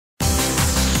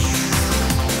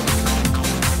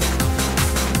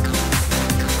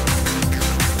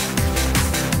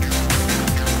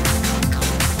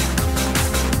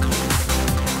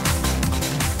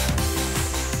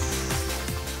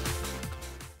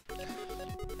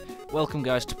welcome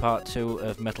guys to part 2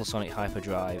 of Metal Sonic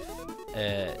Hyperdrive.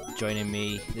 Joining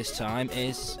me this time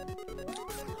is...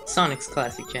 Sonic's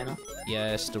classic channel.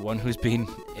 Yes, the one who's been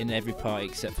in every part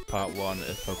except for part 1 of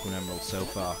Pokemon Emerald so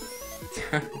far.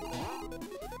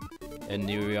 And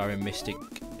here we are in Mystic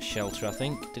Shelter, I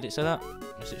think. Did it say that?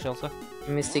 Mystic Shelter?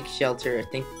 Mystic Shelter, I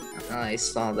think I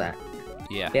saw that.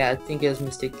 Yeah. Yeah, I think it was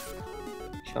Mystic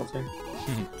Shelter.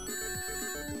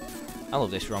 I love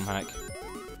this ROM hack.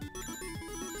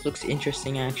 Looks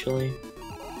interesting, actually.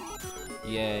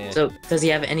 Yeah. So, does he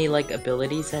have any, like,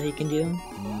 abilities that he can do?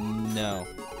 No.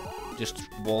 Just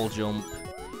wall jump,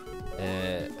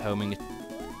 homing...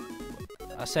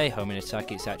 I say homing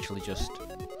attack, it's actually just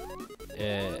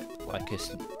like a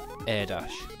air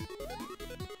dash.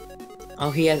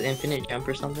 Oh, he has infinite jump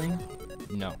or something?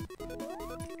 No.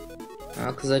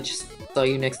 Oh, because I just saw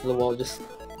you next to the wall just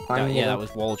climbing Yeah, it that up.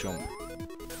 was wall jump.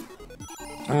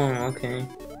 Oh, okay.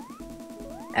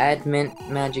 Add mint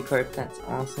Magikarp, that's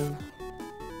awesome.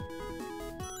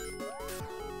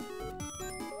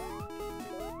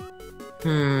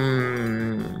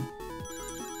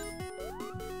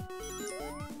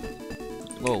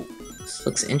 Whoa. This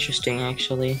looks interesting,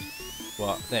 actually.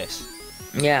 What? This?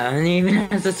 Yeah, and he even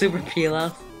has a super peel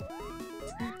off.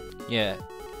 Yeah.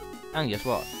 And guess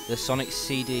what? The Sonic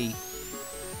CD...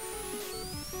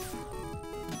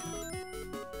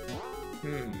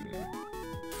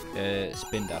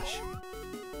 spin dash.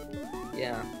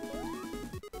 Yeah.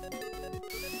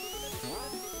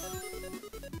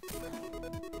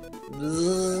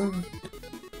 Bzzz.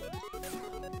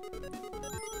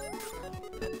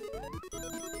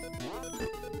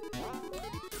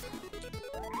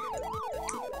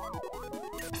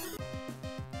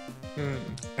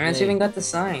 And it's even got the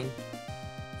sign.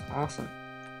 Awesome.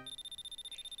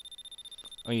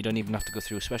 Oh, you don't even have to go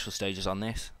through special stages on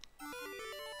this.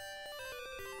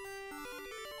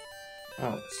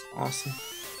 Oh, it's awesome.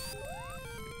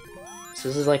 So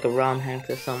this is like a ROM hack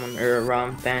to someone, or a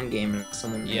ROM fan game or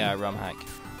someone. Yeah, ROM hack.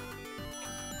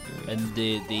 And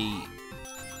the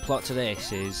plot to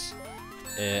this is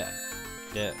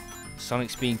that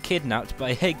Sonic's being kidnapped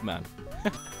by Eggman.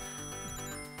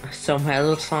 So my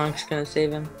little Sonic's gonna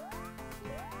save him.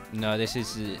 No, this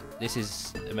is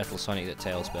a Metal Sonic that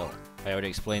Tails built. I already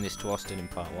explained this to Austin in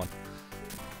part 1.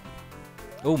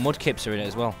 Oh, Mudkips are in it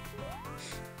as well.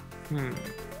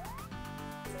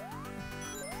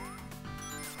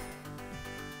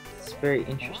 It's very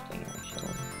interesting,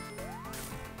 actually.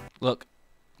 Look,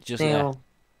 just there. Snail.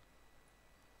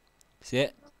 See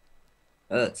it?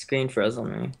 Screen froze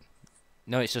on me.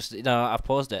 No, it's just I've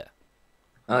paused it.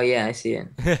 Oh yeah, I see it.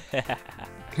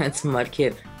 That's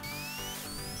Mudkip.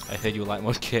 I heard you like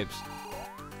Mudkips.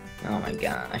 Oh my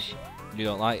gosh. You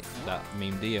don't like that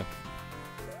meme, do you?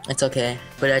 It's okay,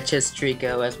 but I chose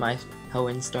Trico as my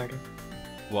Hoenn starter.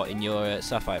 What, in your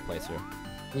Sapphire playthrough?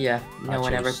 Yeah, no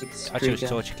one ever chose, picks I chose Trico.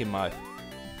 Torchic in my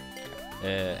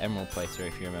Emerald playthrough,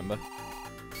 if you remember.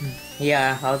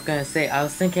 Yeah, I was gonna say, I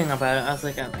was thinking about it, I was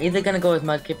like, I'm either gonna go with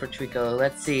Mudkip or Trico.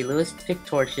 Let's see, Lewis picked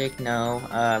Torchic, no.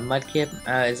 Mudkip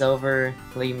is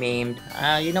overly memed.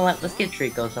 You know what, let's give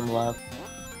Trico some love.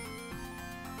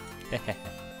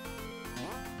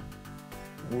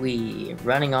 We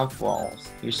running off walls.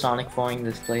 You're Sonic 4ing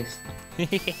this place.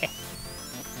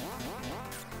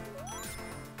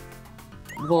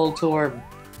 Voltorb.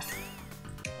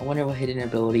 I wonder what hidden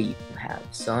ability you have,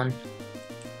 son.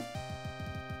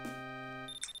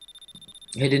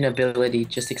 Hidden ability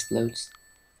just explodes.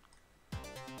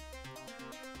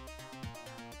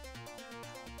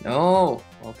 No!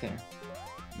 Okay.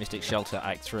 Mystic Shelter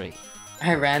Act 3.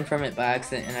 I ran from it by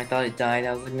accident and I thought it died.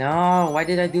 I was like, no, why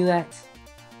did I do that?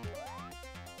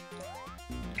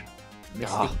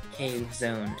 Mystic Cave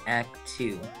Zone, Act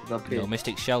 2. The pit. No,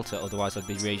 Mystic Shelter, otherwise I'd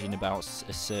be raging about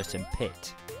a certain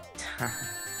pit.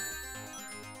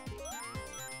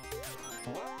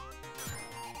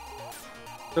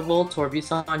 The Voltorb you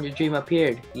saw on your dream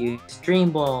appeared. You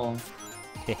Dream Ball.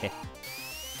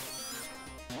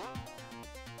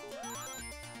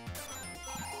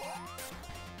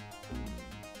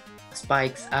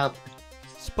 Spikes up.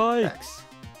 Spikes!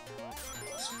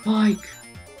 Spike!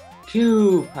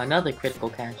 Cube! Another critical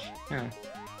catch.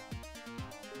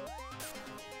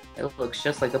 It looks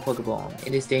just like a Pokeball.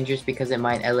 It is dangerous because it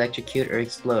might electrocute or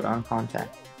explode on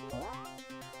contact.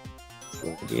 It's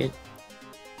legit.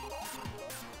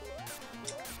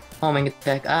 Homing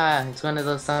attack. Ah, it's one of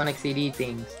those Sonic CD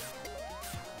things.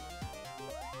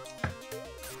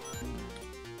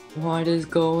 What is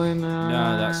going on?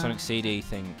 No, that Sonic CD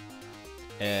thing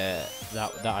that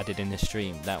I did in the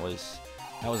stream, that was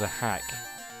a hack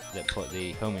that put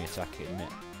the homing attack in it,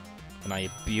 and I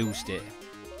abused it.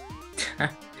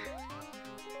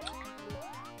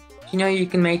 You know you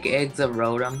can make eggs of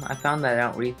Rotom? I found that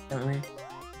out recently.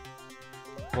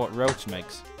 What, Rotom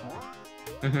eggs?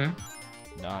 Mm-hmm.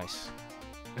 Nice.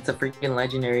 It's a freaking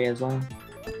legendary as well.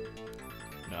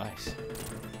 Nice.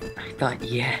 I thought,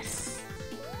 yes.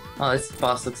 Oh, this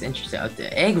boss looks interesting out there.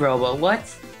 Egg Robo,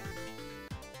 what?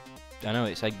 I know,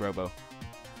 it's Egg Robo.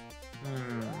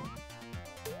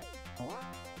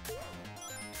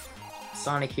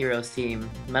 Sonic Heroes team.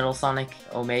 Metal Sonic,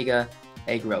 Omega,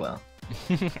 Egg Robo.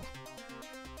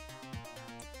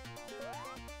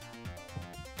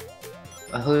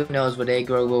 Who knows what Egg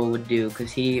Robo would do,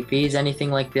 because if he's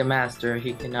anything like the Master,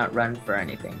 he cannot run for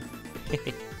anything.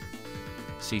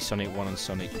 See Sonic 1 and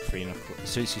Sonic 3 Knuckles.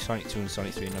 See Sonic 2 and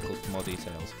Sonic 3 Knuckles for more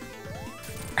details.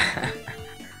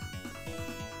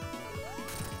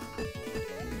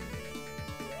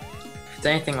 If it's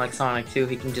anything like Sonic 2,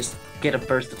 he can just get a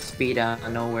burst of speed out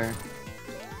of nowhere.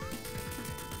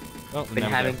 Oh, Been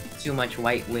having too much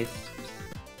white wisps.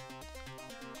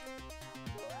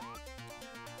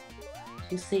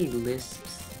 Did you say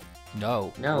lisps?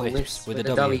 No, No, Wisps lisps with with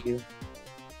a a W. W.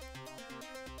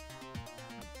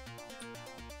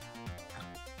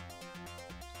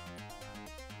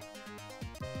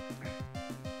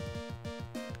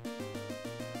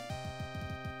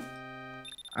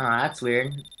 Ah, that's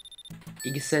weird.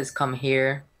 It says come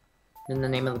here, then the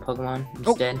name of the Pokemon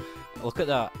instead. Oh, look at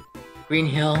that. Green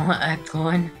Hill Act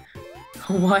 1.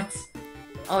 What?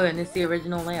 Oh, and it's the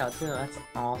original layout too. That's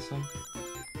awesome.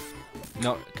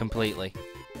 Not completely.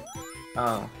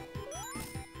 Oh.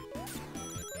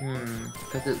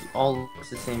 Because it all looks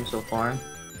the same so far.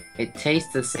 It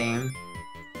tastes the same.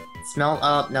 Smell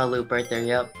up, no loop right there,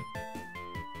 yep.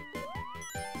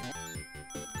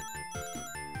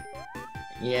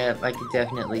 Yep, I could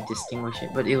definitely distinguish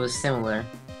it, but it was similar.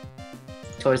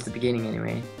 Towards the beginning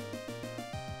anyway.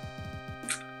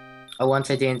 Oh,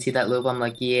 once I didn't see that loop, I'm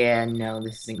like, yeah, no,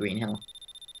 this isn't Green Hill.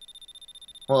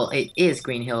 Well, it is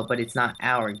Green Hill, but it's not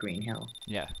our Green Hill.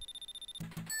 Yeah.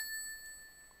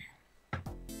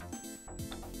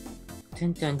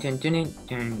 Dun, dun, dun, dun, dun,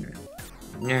 dun.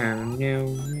 No, no,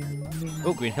 no, no.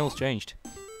 Oh, Green Hill's changed.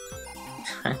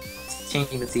 It's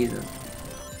changing the season.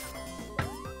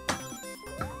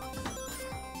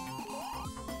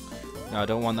 No, I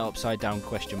don't want that upside down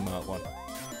question mark one.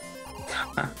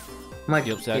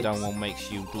 The upside down one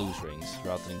makes you lose rings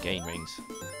rather than gain rings.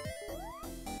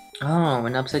 Oh,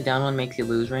 an upside down one makes you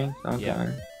lose rings? Okay.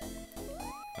 Yeah.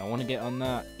 I want to get on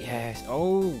that. Yes.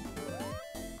 Oh.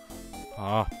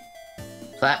 Ah.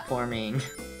 Platforming.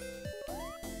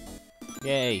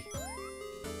 Yay.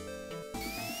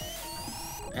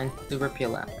 And super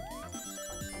peel out.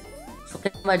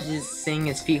 Something about just seeing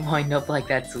his feet wind up like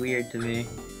that's weird to me.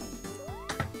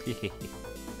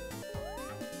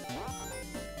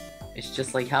 It's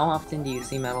just like, how often do you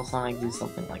see Metal Sonic do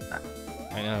something like that?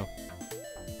 I know.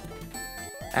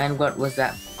 And what was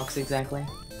that box exactly?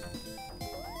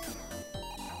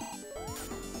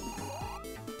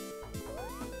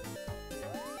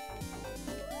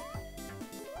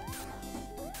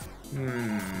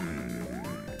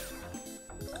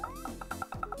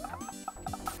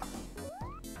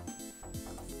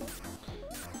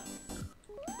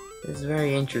 It's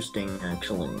very interesting,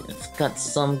 actually. It's got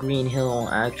some Green Hill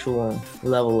actual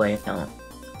level layout.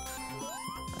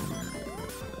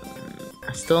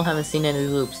 I still haven't seen any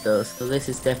loops though, so this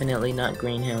is definitely not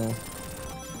Green Hill.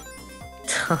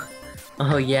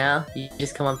 Oh yeah? You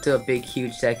just come up to a big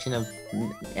huge section of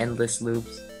endless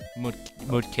loops.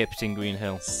 Mudkips in Green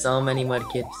Hill. So many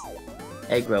mudkips.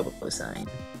 Egg Robo sign.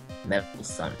 Metal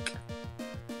Sonic.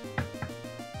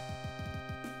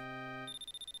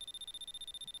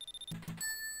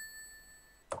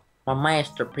 My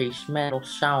masterpiece, Metal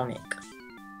Sonic.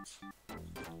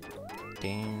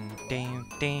 Damn, damn,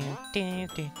 damn, damn,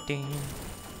 damn, damn.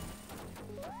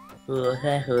 No,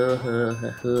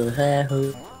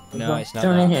 it's not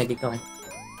Turn that. in here, get going.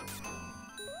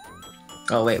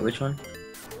 Oh wait, which one?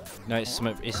 No, it's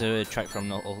a track from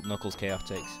Knuckles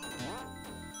Chaotix.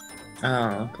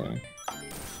 Oh, okay.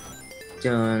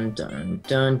 Dun dun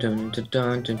dun dun dun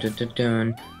dun dun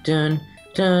dun dun dun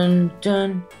dun dun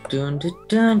dun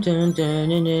dun dun dun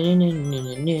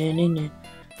dun.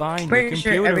 Find the Pretty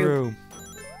sure computer room.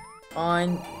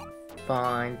 Find the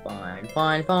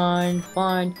computer room.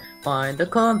 Find the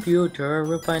computer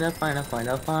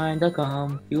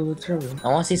room. I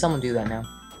want to see someone do that now.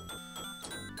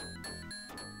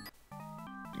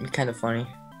 It's kind of funny.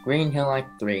 Green Hill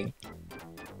Act 3.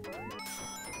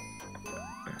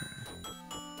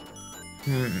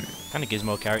 Kind of gives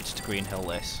more character to Green Hill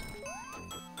this.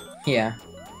 Yeah.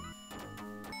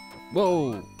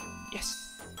 Whoa! Yes!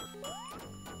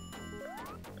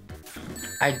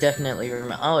 I definitely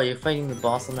remember. Oh, you're fighting the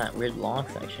boss on that weird long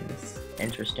section. It's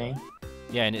interesting.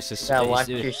 Yeah, and it's a Gotta watch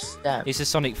your step. it's a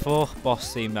Sonic 4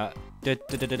 boss theme that. I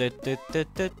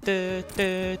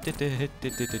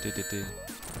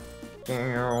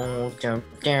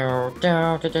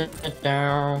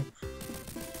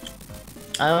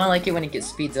don't like it when it gets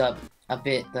speeds up a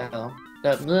bit though.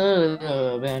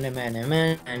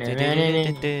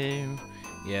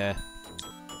 Yeah.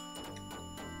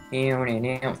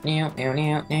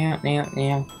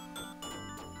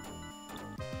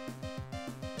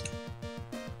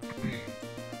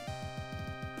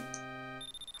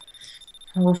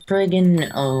 Oh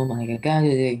friggin' oh my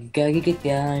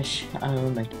gosh, oh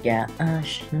my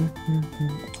gosh.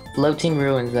 Floating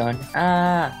ruin zone.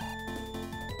 Ah.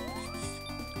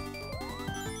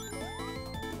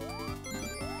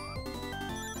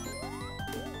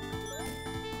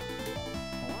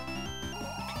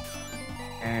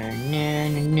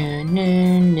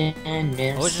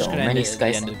 I was just So gonna end many it at the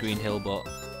skies. end of Green Hill, but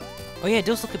oh yeah, it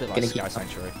does look a bit like Gonna Sky keep-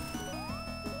 Sanctuary.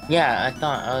 Yeah, I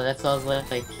thought. Oh, that's what I was like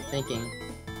thinking.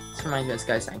 This reminds me of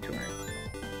Sky Sanctuary.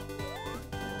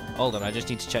 Hold on, I just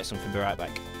need to check something. Be right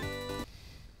back.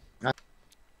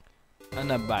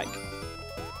 And I'm back.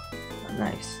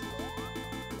 Nice.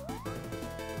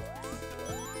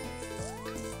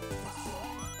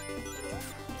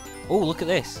 Oh, look at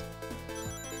this.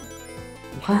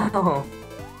 Wow.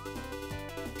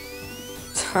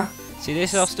 See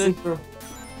this, Austin? Super...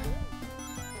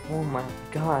 Oh my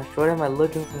gosh, what am I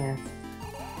looking at?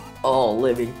 All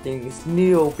living things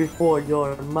kneel before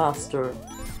your master.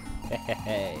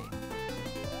 Hey.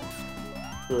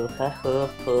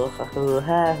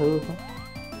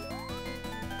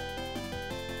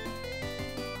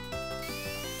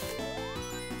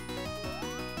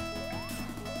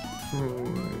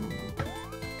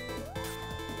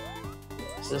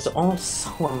 This is all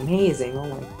so amazing, oh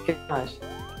my gosh.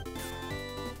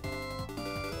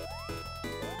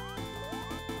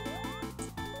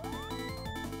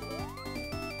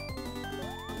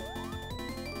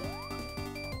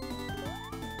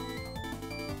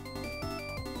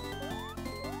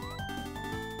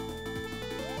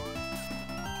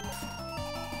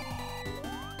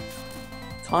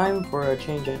 Time for a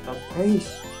change of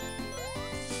pace.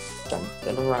 Dun,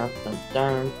 dun, dun,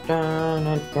 dun, dun,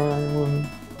 dun, dun.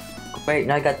 Wait,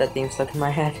 now I got that theme stuck in my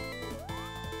head.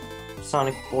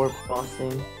 Sonic 4 boss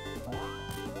theme.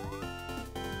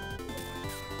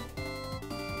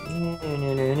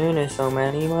 So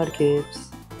many mudkips.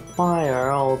 Why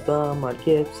are all the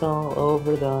mudkips all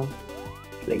over the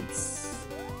place?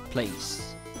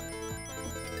 Place.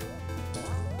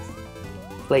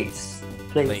 Place.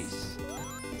 Place.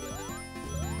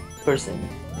 Person.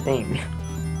 Thing.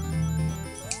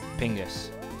 Pingus.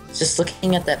 Just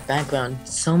looking at that background,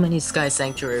 so many Sky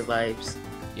Sanctuary vibes.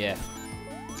 Yeah.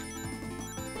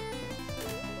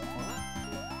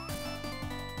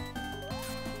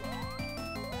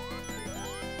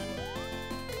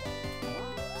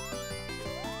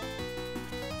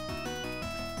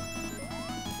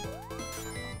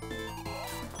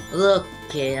 Look,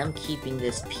 kid, I'm keeping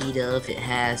this pita if it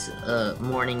has a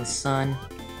morning sun.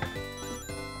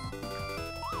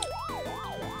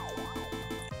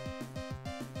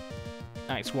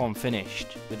 Act 1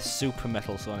 finished with Super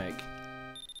Metal Sonic.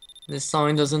 This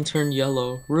sign doesn't turn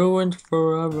yellow. Ruined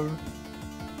forever.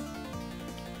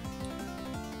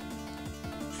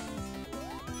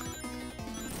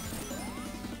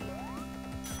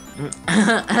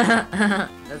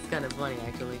 That's kind of funny,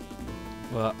 actually.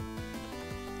 What?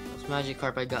 This magic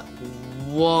carp I got.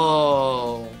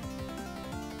 Whoa.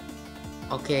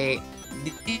 Okay,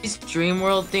 these dream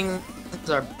world things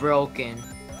are broken.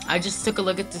 I just took a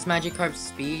look at this magic carp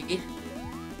speed.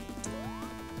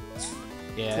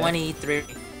 Yeah. 23,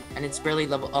 and it's barely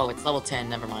level. Oh, it's level 10.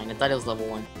 Never mind. I thought it was level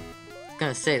 1. I was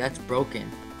gonna say that's broken.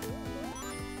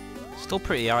 Still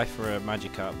pretty high for a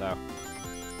Magikarp though.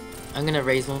 I'm gonna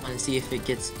raise one and see if it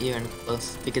gets even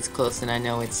close. If it gets close, then I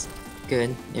know it's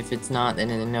good. If it's not,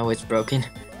 then I know it's broken.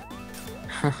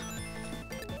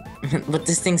 But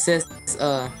this thing says,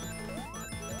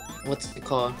 what's it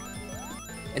called?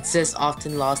 It says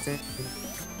often lost in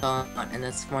and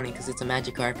that's funny because it's a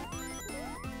Magikarp.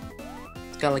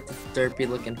 It's got like the derpy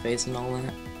looking face and all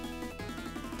that.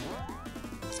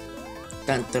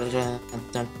 Dun dun dun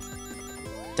dun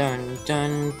dun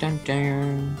dun dun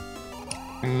dun.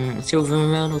 Super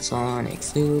Metal Sonic,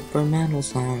 Super Metal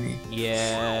Sonic.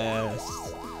 Yes.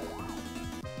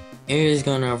 He's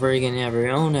gonna friggin'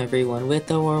 own everyone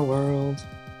with our world.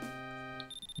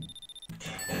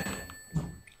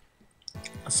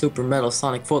 Super Metal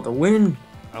Sonic for the win!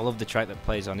 I love the track that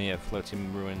plays on here,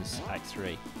 Floating Ruins Act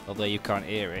 3. Although you can't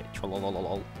hear it.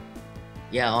 Trollololol.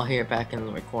 Yeah, I'll hear it back in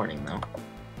the recording though.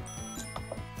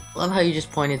 Love how you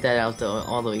just pointed that out though,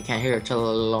 although you can't hear it.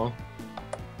 Trollololol.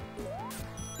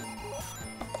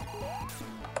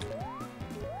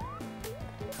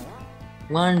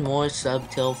 One more sub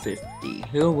till 50.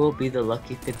 Who will be the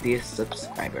lucky 50th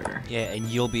subscriber? Yeah, and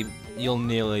you'll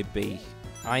nearly be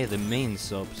either main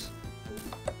subs.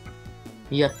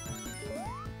 Yep.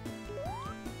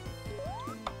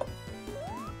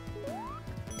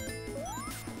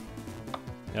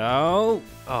 Oh!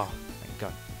 Oh, thank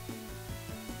God.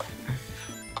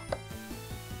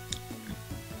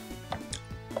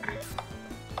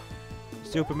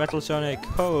 Super Metal Sonic,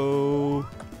 ho!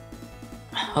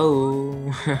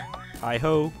 Ho! Hi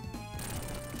ho!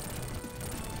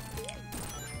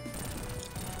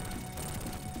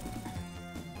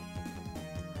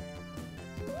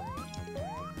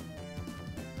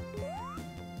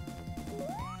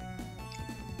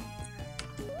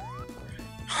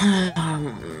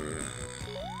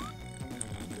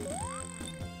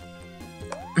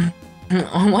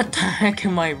 What the heck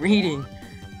am I reading?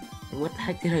 What the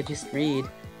heck did I just read?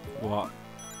 What?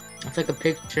 It's like a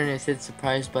picture and it said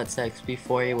surprise butt sex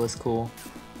before it was cool.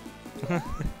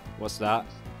 What's that?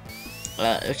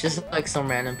 It's just like some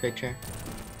random picture.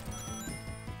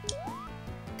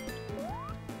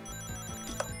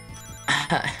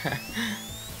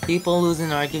 People lose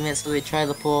an argument, so they try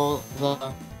to pull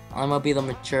the I'ma be the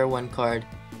mature one card.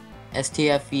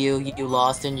 STFU, you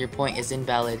lost and your point is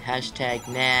invalid. Hashtag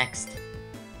next.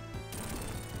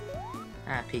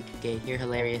 Ah, PK, you're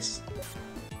hilarious.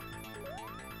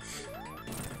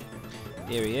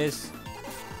 Here he is.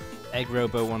 Egg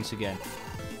Robo once again.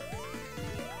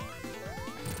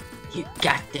 You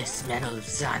got this, Metal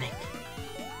Sonic.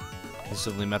 And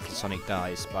suddenly Metal Sonic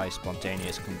dies by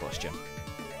spontaneous combustion.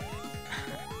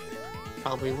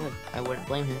 Probably would. I wouldn't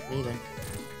blame him either.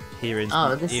 Here in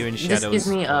This Shadows. gives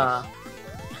me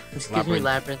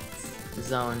Labyrinth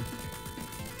Zone.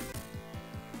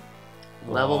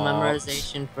 Level What?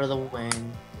 memorization for the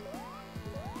win.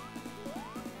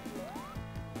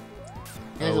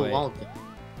 There's a wait. wall.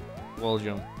 Wall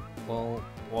jump. Wall.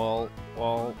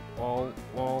 I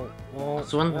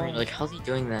was wondering, like, how's he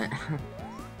doing that?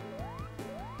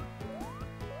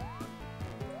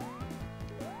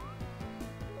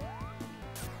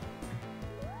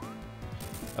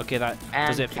 Okay, that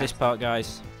does it for this part,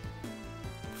 guys.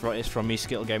 It's from me,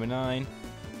 Skittle Gamer 9.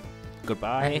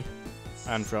 Goodbye.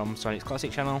 And from Sonic's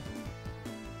Classic channel.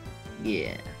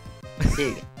 Yeah. See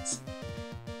you guys.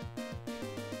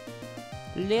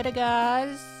 Later,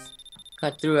 guys.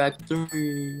 Cut through Act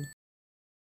 3.